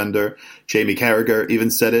League defender. Jamie Carragher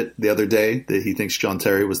even said it the other day that he thinks John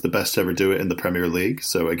Terry was the best to ever do it in the Premier League.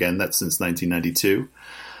 So again, that's since 1992.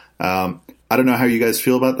 I don't know how you guys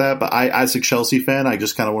feel about that, but as a Chelsea fan, I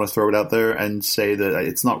just kind of want to throw it out there and say that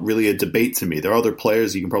it's not really a debate to me. There are other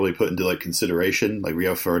players you can probably put into consideration, like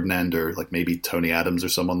Rio Ferdinand or maybe Tony Adams or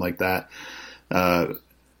someone like that. No,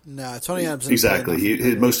 Tony Adams.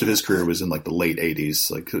 Exactly. Most of his career was in the late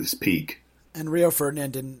 80s, his peak. And Rio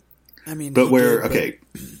Ferdinand didn't. I mean, but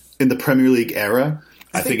in the Premier League era,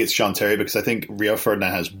 I think it's John Terry because I think Rio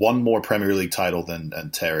Ferdinand has one more Premier League title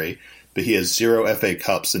than Terry. But he has 0 FA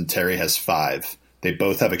Cups and Terry has 5. They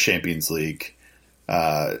both have a Champions League.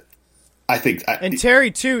 I think, and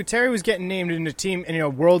Terry too. Terry was getting named into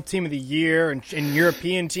World Team of the Year and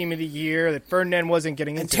European Team of the Year that Ferdinand wasn't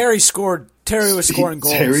getting into. And Terry was scoring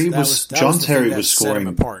goals. John Terry was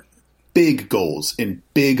scoring big goals in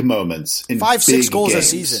big moments in 5-6 goals games. A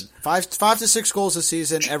season. 5 to 6 goals a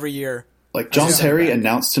season every year. John Terry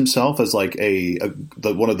announced himself as one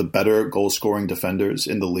of the better goal scoring defenders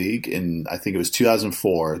in the league in, I think it was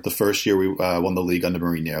 2004, the first year we won the league under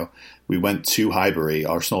Mourinho. We went to Highbury.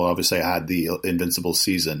 Arsenal obviously had the invincible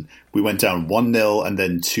season. We went down 1-0 and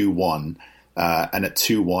then 2-1. And at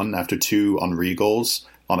 2-1, after 2 Henry goals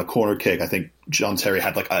on a corner kick, I think John Terry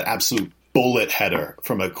had an absolute bullet header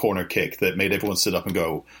from a corner kick that made everyone sit up and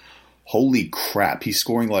go, holy crap, he's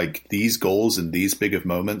scoring these goals in these big of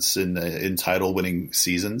moments in title-winning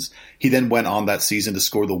seasons. He then went on that season to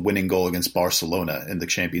score the winning goal against Barcelona in the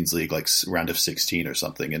Champions League, round of 16 or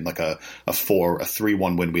something, in a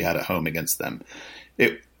 3-1 win we had at home against them.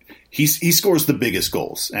 He scores the biggest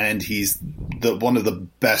goals, and he's one of the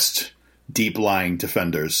best deep-lying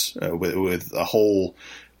defenders with a whole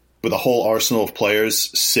arsenal of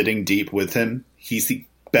players sitting deep with him. He's the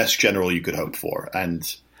best general you could hope for, and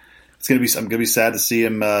I'm going to be sad to see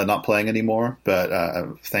him not playing anymore, but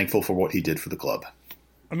I'm thankful for what he did for the club.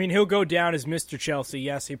 I mean, he'll go down as Mr. Chelsea.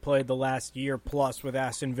 Yes, he played the last year plus with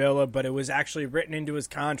Aston Villa, but it was actually written into his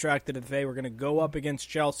contract that if they were going to go up against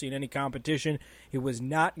Chelsea in any competition, he was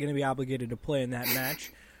not going to be obligated to play in that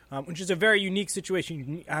match, which is a very unique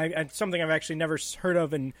situation. Something I've actually never heard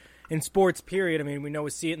of in sports, period. I mean, we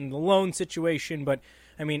see it in the loan situation, but,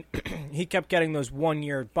 I mean, he kept getting those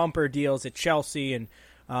one-year bumper deals at Chelsea, and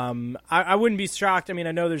I wouldn't be shocked. I mean,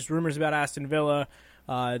 I know there's rumors about Aston Villa,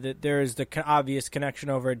 that there is the obvious connection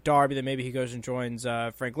over at Derby that maybe he goes and joins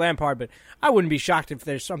Frank Lampard, but I wouldn't be shocked if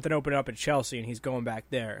there's something opening up at Chelsea and he's going back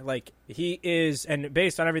there. He is, and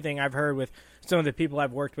based on everything I've heard with some of the people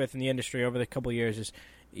I've worked with in the industry over the couple of years,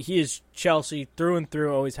 he is Chelsea through and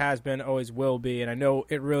through, always has been, always will be, and I know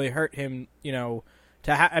it really hurt him, he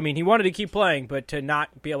wanted to keep playing, but to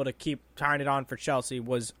not be able to keep tying it on for Chelsea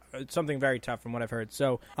was something very tough from what I've heard.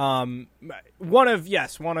 So, I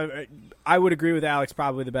would agree with Alex,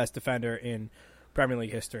 probably the best defender in Premier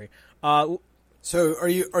League history. So are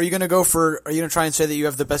you going to go for, are you going to try and say that you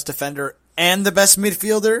have the best defender and the best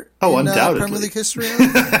midfielder Oh, in undoubtedly. Premier League history?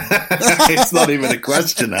 It's not even a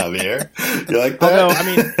question, Javier. You like that? Although, I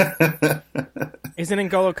mean, isn't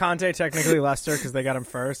N'Golo Kante technically Leicester because they got him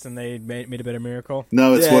first and they made a bit of miracle?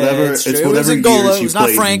 No, it's Yeah, whatever. it's It's true. It was whatever N'Golo. years It you was not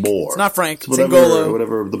played Frank. more. It's not Frank. It's whatever, N'Golo.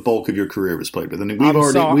 whatever the bulk of your career was played with. And we've I'm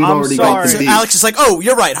already sorry. got So the Alex is like, oh,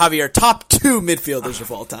 you're right, Javier. Top 2 midfielders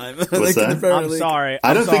of all time. What's in the that? Premier I'm League. sorry.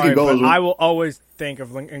 I don't think sorry, N'Golo's but one- I will always think of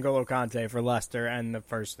N'Golo Kante for Leicester and the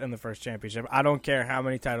first championship. I don't care how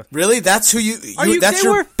many titles. Really? That's who you that's they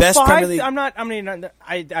your were best five, Premier League.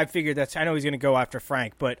 I figured that's. I know he's going to go after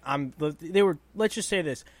Frank, but they were. Let's just say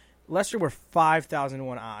this: Leicester were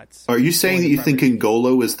 5,001 odds. Are you saying for that the you think Premier League.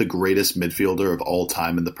 N'Golo is the greatest midfielder of all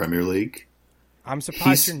time in the Premier League? I'm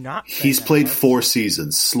surprised you're not. saying He's that, played Alex. 4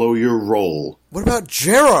 seasons. Slow your roll. What about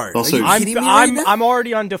Gerrard? Also- Are you I'm- kidding me right now? I'm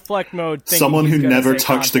already on deflect mode. thinking Someone he's who gonna never say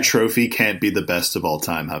touched the Kante. trophy can't be the best of all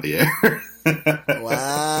time, Javier.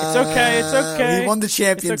 Wow. It's okay. It's okay. He won the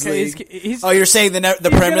Champions It's okay. League. He's oh, you're saying the he's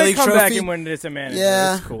Premier gonna League come trophy? back and win it as a manager.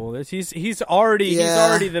 Yeah. It's cool. He's already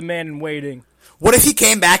the man in waiting. What if he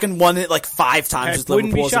came back and won it like 5 times I with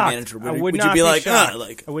wouldn't Liverpool be as a shocked. manager? I would Would not you be like, shocked.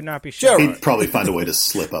 like I would not be shocked. He'd probably find a way to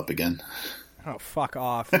slip up again. Oh, fuck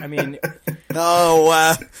off! I mean,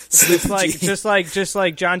 no, just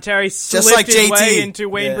like John Terry slipped like his JT. way into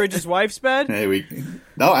Wayne Yeah. Bridges' wife's bed. Hey,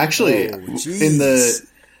 no, actually, jeez. in the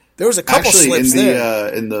there was a couple actually slips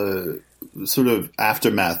there. in the sort of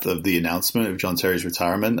aftermath of the announcement of John Terry's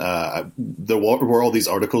retirement, there were all these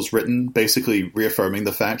articles written basically reaffirming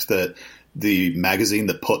the fact that the magazine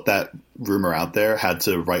that put that rumor out there had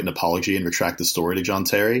to write an apology and retract the story to John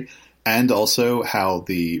Terry, and also how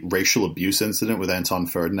the racial abuse incident with Anton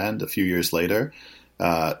Ferdinand a few years later,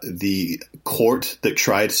 the court that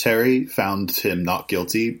tried Terry found him not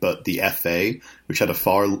guilty, but the FA, which had a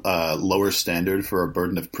far lower standard for a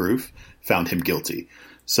burden of proof, found him guilty.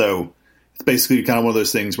 So it's basically kind of one of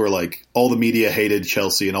those things where like all the media hated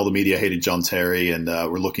Chelsea and all the media hated John Terry, and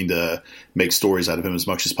we're looking to make stories out of him as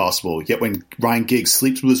much as possible. Yet when Ryan Giggs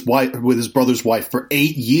sleeps with his brother's wife for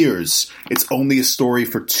 8 years, it's only a story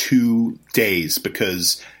for 2 days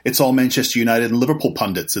because it's all Manchester United and Liverpool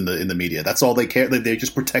pundits in the media. That's all they care. They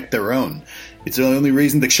just protect their own. It's the only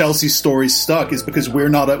reason the Chelsea story stuck is because we're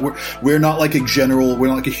not like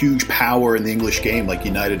a huge power in the English game like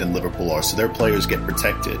United and Liverpool are. So their players get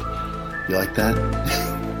protected. You like that?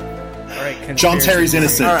 All right, John Terry's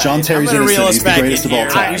innocent. All right, John Terry's I'm gonna reel innocent. us He's the back greatest in of all here.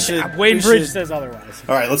 time. We should- Wayne we Bridge should- says otherwise.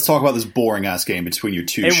 All right, let's talk about this boring ass game between your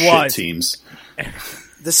two It shit was. teams.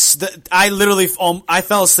 I literally I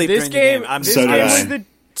fell asleep This during game, the game. I'm this So game did was I. the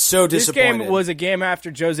so This disappointed. game was a game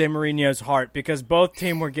after Jose Mourinho's heart because both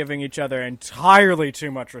teams were giving each other entirely too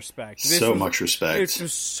much respect. So much respect. It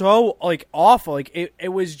was so like awful. Like it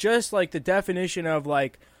was just like the definition of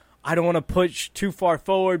like I don't want to push too far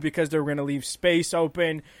forward because they're going to leave space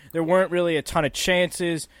open. There weren't really a ton of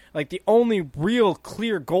chances. Like the only real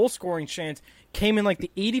clear goal scoring chance came in like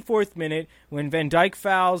the 84th minute when Van Dijk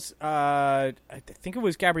fouls. I think it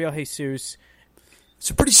was Gabriel Jesus. It's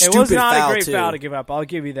a pretty It stupid was not foul, a great too. foul to give up. I'll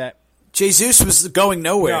give you that. Jesus was going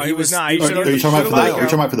nowhere. No, he was not. He Are should've- you talking about should've let are you go.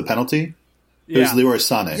 talking about for the penalty? It was Yeah. Leroy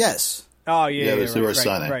Sané. Yes. Oh Yeah, yeah, it was Leroy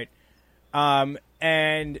Sané. right.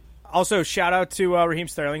 And also shout out to Raheem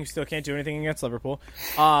Sterling, who still can't do anything against Liverpool.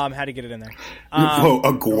 Had to get it in there. Whoa,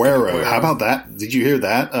 Aguero. How about that? Did you hear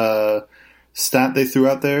that stat they threw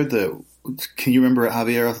out there? Can you remember it,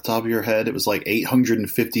 Javier, off the top of your head? It was like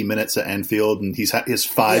 850 minutes at Anfield, and he has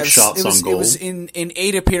 5 shots on goal. It was in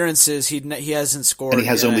 8 appearances. He hasn't scored, and he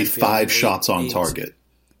has at only Anfield. 5 shots on 8. target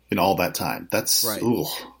in all that time. That's Right. ooh.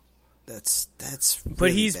 That's But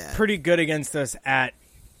really he's bad. pretty good against us at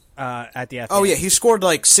the Etihad. Oh yeah, he scored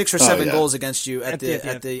like 6 or 7 yeah. goals against you at the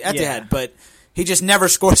Etihad, yeah. but he just never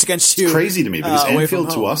scores against you. Crazy to me because away from Anfield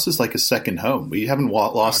to home. us is like a second home. We haven't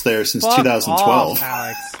lost there since Fuck 2012. off,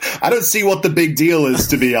 Alex. I don't see what the big deal is,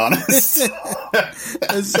 to be honest.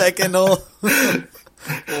 A second goal.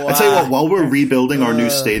 I tell you what, while we're rebuilding our new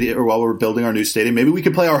stadium, or while we're building our new stadium, maybe we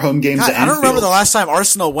could play our home games God, at I don't Anfield. remember the last time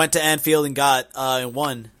Arsenal went to Anfield and got and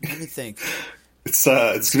won. Let me think. It's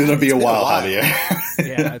going to be a while, Javier.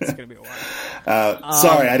 Yeah, it's gonna be a while.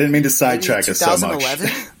 Sorry, I didn't mean to sidetrack us so much. 2011.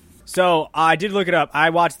 So I did look it up.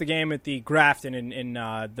 I watched the game at the Grafton in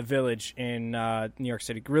the Village in New York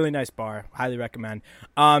City. Really nice bar. Highly recommend.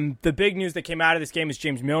 The big news that came out of this game is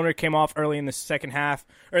James Milner came off early in the second half,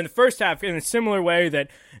 or in the first half, in a similar way that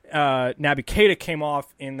Naby Keita came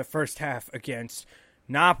off in the first half against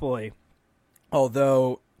Napoli.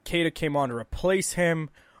 Although Keita came on to replace him.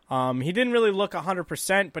 He didn't really look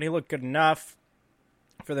 100%, but he looked good enough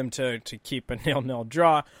for them to keep a 0-0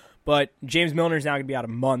 draw. But James Milner is now going to be out a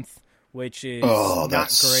month which is Oh, not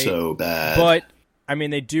that's great. so bad. But I mean,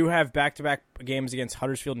 they do have back-to-back games against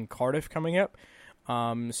Huddersfield and Cardiff coming up.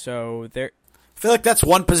 So they're I feel like that's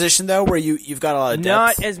one position though where you've got a lot of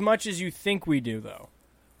depth. not as much as you think we do, though.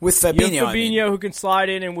 With You have Fabinho, Fabinho, who can slide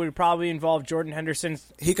in and would probably involve Jordan Henderson.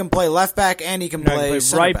 he can play left back and he can No, he can play play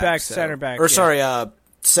center right back, back, so- center back, or yeah. sorry,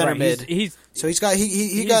 center Right, mid. He's So he's got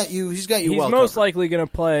you he's well most covered. likely going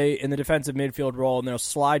to play in the defensive midfield role, and they'll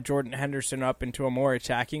slide Jordan Henderson up into a more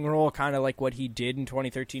attacking role, kind of like what he did in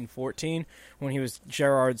 2013-14 when he was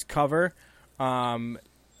Gerrard's cover. So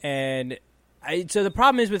the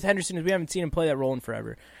problem is with Henderson is we haven't seen him play that role in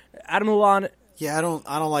forever. Adam Lallana, Yeah, I don't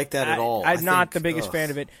like that at all. I'm not think- the biggest ugh. fan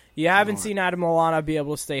of it. You haven't seen Adam Lallana be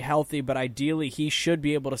able to stay healthy, but ideally he should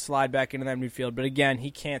be able to slide back into that midfield. But again,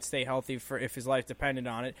 he can't stay healthy for if his life depended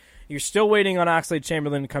on it. You're still waiting on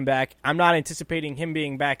Oxlade-Chamberlain to come back. I'm not anticipating him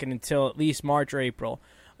being back until at least March or April.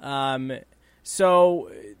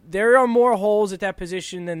 So there are more holes at that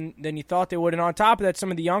position than you thought they would. And on top of that,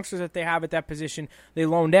 some of the youngsters that they have at that position, they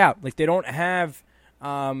loaned out. Like they don't have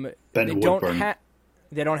Woodburn.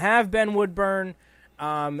 They don't have Ben Woodburn.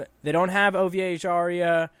 They don't have Ovie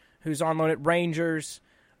Ejaria, who's on loan at Rangers.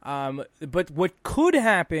 But what could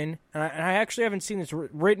happen, and I actually haven't seen this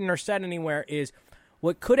written or said anywhere, is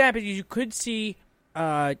what could happen is you could see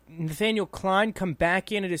Nathaniel Klein come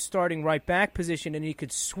back in at his starting right back position, and he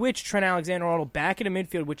could switch Trent Alexander-Arnold back into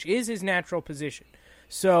midfield, which is his natural position.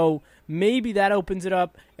 So maybe that opens it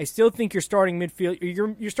up. I still think your starting midfield,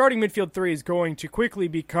 your starting midfield three is going to quickly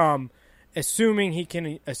become, assuming he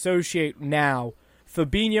can associate now,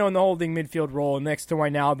 Fabinho in the holding midfield role next to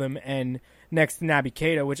Wijnaldum and next to Naby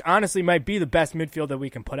Keita, which honestly might be the best midfield that we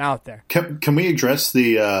can put out there. Can we address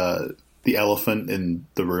the elephant in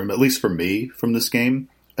the room, at least for me, from this game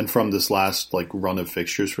and from this last run of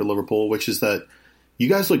fixtures for Liverpool, which is that you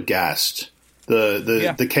guys look gassed.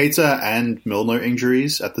 The Keita and Milner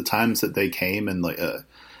injuries at the times that they came and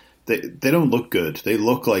they don't look good. They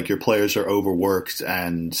look like your players are overworked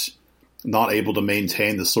and not able to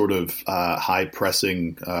maintain the sort of high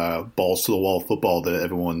pressing balls to the wall football that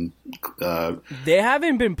everyone. They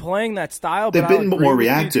haven't been playing that style. They've but been more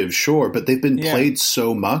reactive, sure, but they've been Yeah. played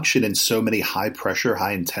so much and in so many high pressure,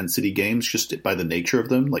 high intensity games just by the nature of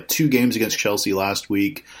them. Like 2 games against Chelsea last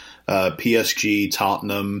week, PSG,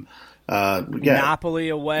 Tottenham, Napoli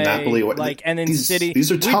away, and then City.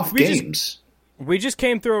 These are tough games. We just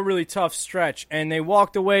came through a really tough stretch, and they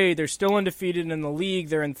walked away. They're still undefeated in the league.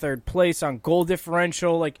 They're in 3rd place on goal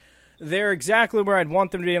differential. They're exactly where I'd want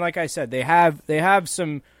them to be. And like I said, they have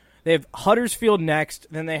Huddersfield next,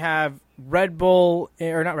 then they have Red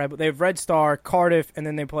Star, Cardiff, and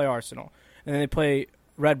then they play Arsenal, and then they play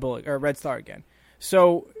Red Star again.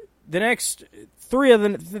 So the next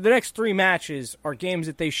 3 matches are games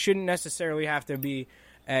that they shouldn't necessarily have to be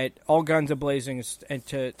at all guns a-blazing and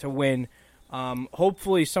to win.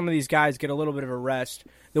 Hopefully some of these guys get a little bit of a rest.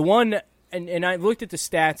 The one, and I looked at the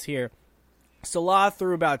stats here, Salah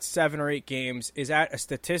through about 7 or 8 games is at a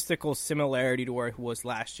statistical similarity to where he was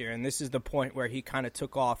last year, and this is the point where he kind of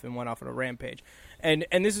took off and went off on a rampage. And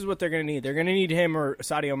this is what they're going to need. They're going to need him or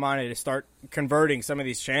Sadio Mane to start converting some of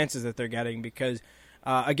these chances that they're getting because,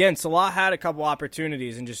 again, Salah had a couple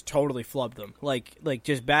opportunities and just totally flubbed them, like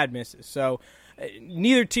just bad misses. So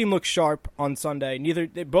neither team looked sharp on Sunday.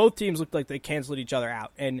 Both teams looked like they canceled each other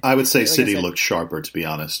out. And I would say like City I said, looked sharper, to be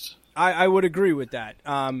honest. I would agree with that.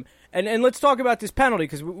 And let's talk about this penalty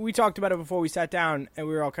because we talked about it before we sat down and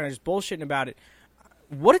we were all kind of just bullshitting about it.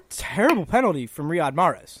 What a terrible penalty from Riyad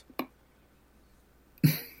Mahrez.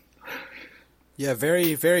 Yeah,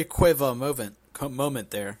 very, very quiver moment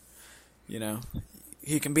there. You know,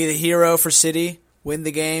 he can be the hero for City, win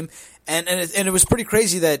the game, and it was pretty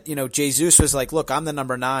crazy that Jesus was like, "Look, I'm the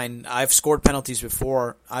number 9. I've scored penalties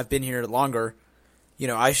before. I've been here longer.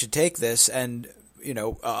 I should take this." And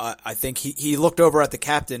I think he looked over at the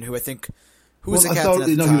captain, who I think who was the captain at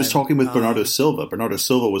the time? He was talking with Bernardo Silva. Bernardo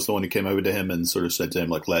Silva was the one who came over to him and sort of said to him,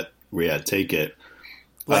 "Let Riyad take it."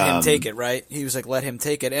 Let him take it, right? He was like, let him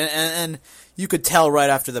take it. And you could tell right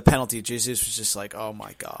after the penalty, Jesus was just like, oh,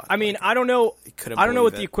 my God. I mean, I don't know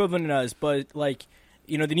what the it. equivalent is, but, the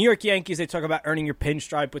New York Yankees, they talk about earning your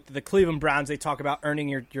pinstripe. With the Cleveland Browns, they talk about earning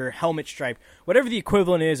your helmet stripe. Whatever the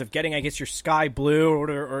equivalent is of getting, I guess, your sky blue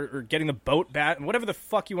or getting the boat bat, whatever the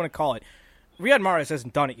fuck you want to call it. Riyad Mahrez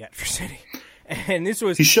hasn't done it yet for City. And this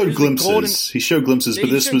was... He showed glimpses. He showed glimpses,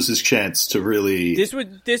 but this was his chance to really... This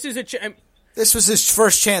This was his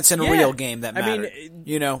first chance in a real game that mattered.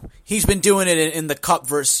 He's been doing it in the cup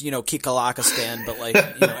versus, Kikalakistan,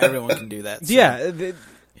 but everyone can do that. So. Yeah.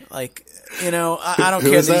 Like, I don't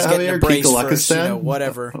care that he's getting a brace for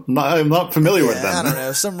whatever. I'm not familiar with them. I don't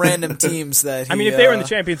know, some random teams that I mean, if they were in the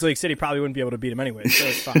Champions League, City probably wouldn't be able to beat him anyway, so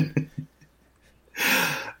it's fine.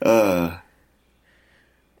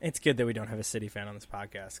 It's good that we don't have a City fan on this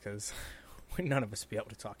podcast because none of us would be able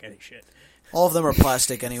to talk any shit. All of them are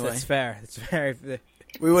plastic anyway. That's fair. It's fair.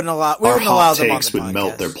 We wouldn't allow. Our hot them takes on the would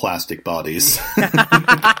melt their plastic bodies.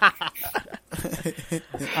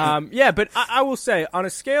 Yeah, but I will say, on a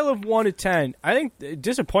scale of 1 to 10, I think the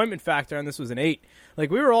disappointment factor on this was an 8.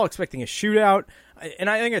 Like, we were all expecting a shootout, and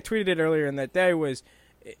I think I tweeted it earlier in that day was,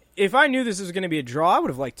 if I knew this was going to be a draw, I would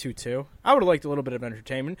have liked 2-2. I would have liked a little bit of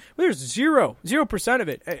entertainment. But there's 0% of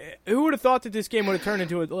it. Who would have thought that this game would have turned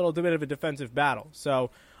into a little bit of a defensive battle?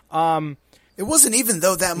 So, it wasn't even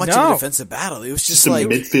though that much of a defensive battle. It was just a like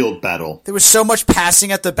midfield battle. There was so much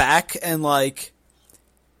passing at the back, and like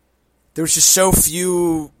there was just so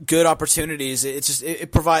few good opportunities.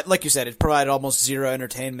 It provided, like you said, it provided almost zero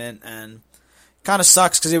entertainment, and kind of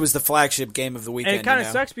sucks because it was the flagship game of the weekend. And it kind of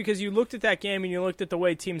sucks because you looked at that game and you looked at the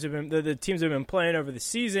way teams have been, the teams have been playing over the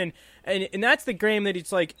season, and that's the game that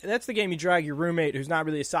it's like that's the game you drag your roommate who's not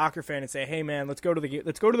really a soccer fan and say, hey man, let's go to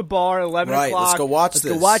the bar at 11 o'clock. Let's go watch this.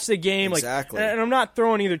 Let's go watch the game. Exactly. Like, and I'm not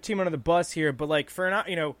throwing either team under the bus here, but like for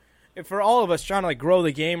all of us trying to like grow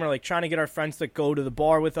the game or like trying to get our friends to go to the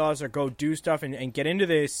bar with us or go do stuff and get into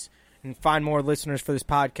this and find more listeners for this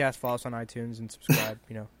podcast, follow us on iTunes and subscribe.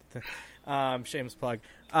 Shameless plug.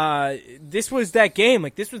 This was that game.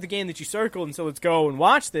 Like, this was the game that you circled, and so let's go and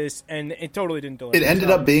watch this, and it totally didn't deliver. It ended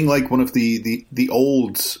up being like one of the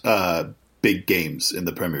old big games in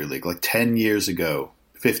the Premier League, like 10 years ago,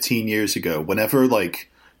 15 years ago, whenever like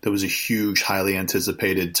there was a huge, highly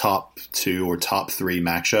anticipated top 2 or top 3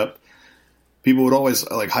 matchup. People would always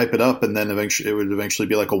like hype it up, and then eventually it would eventually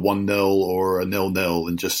be like a 1-0 or a 0-0,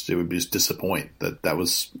 and it would just disappoint. That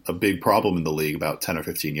was a big problem in the league about 10 or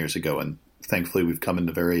 15 years ago, and thankfully we've come in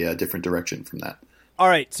a very different direction from that. All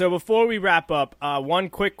right, so before we wrap up,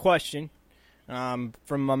 one quick question I'm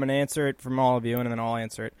going to answer it from all of you, and then I'll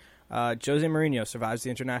answer it. Jose Mourinho survives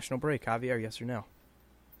the international break. Javier, yes or no?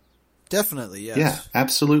 Definitely, yes. Yeah,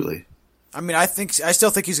 absolutely. I mean, I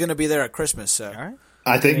still think he's going to be there at Christmas. So. All right.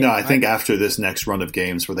 I think after this next run of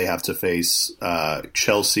games where they have to face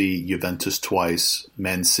Chelsea, Juventus twice,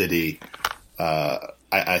 Man City,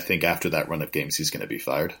 I think after that run of games he's going to be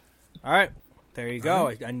fired. All right. There you go.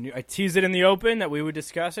 I teased it in the open that we would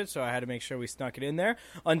discuss it, so I had to make sure we snuck it in there.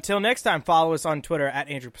 Until next time, follow us on Twitter at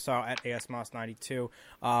Andrew Pissarro, at ASMoss92,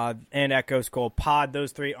 and at Ghost Goal Pod.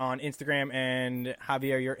 Those 3 on Instagram. And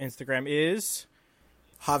Javier, your Instagram is?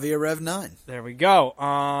 JavierRev9. There we go.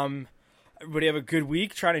 Everybody have a good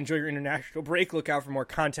week. Try to enjoy your international break. Look out for more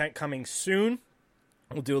content coming soon.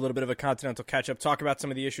 We'll do a little bit of a continental catch-up, talk about some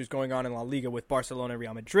of the issues going on in La Liga with Barcelona and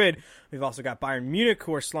Real Madrid. We've also got Bayern Munich,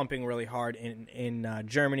 who are slumping really hard in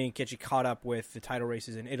Germany, get you caught up with the title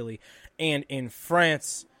races in Italy and in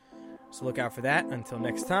France. So look out for that. Until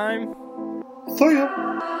next time. See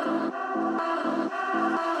ya.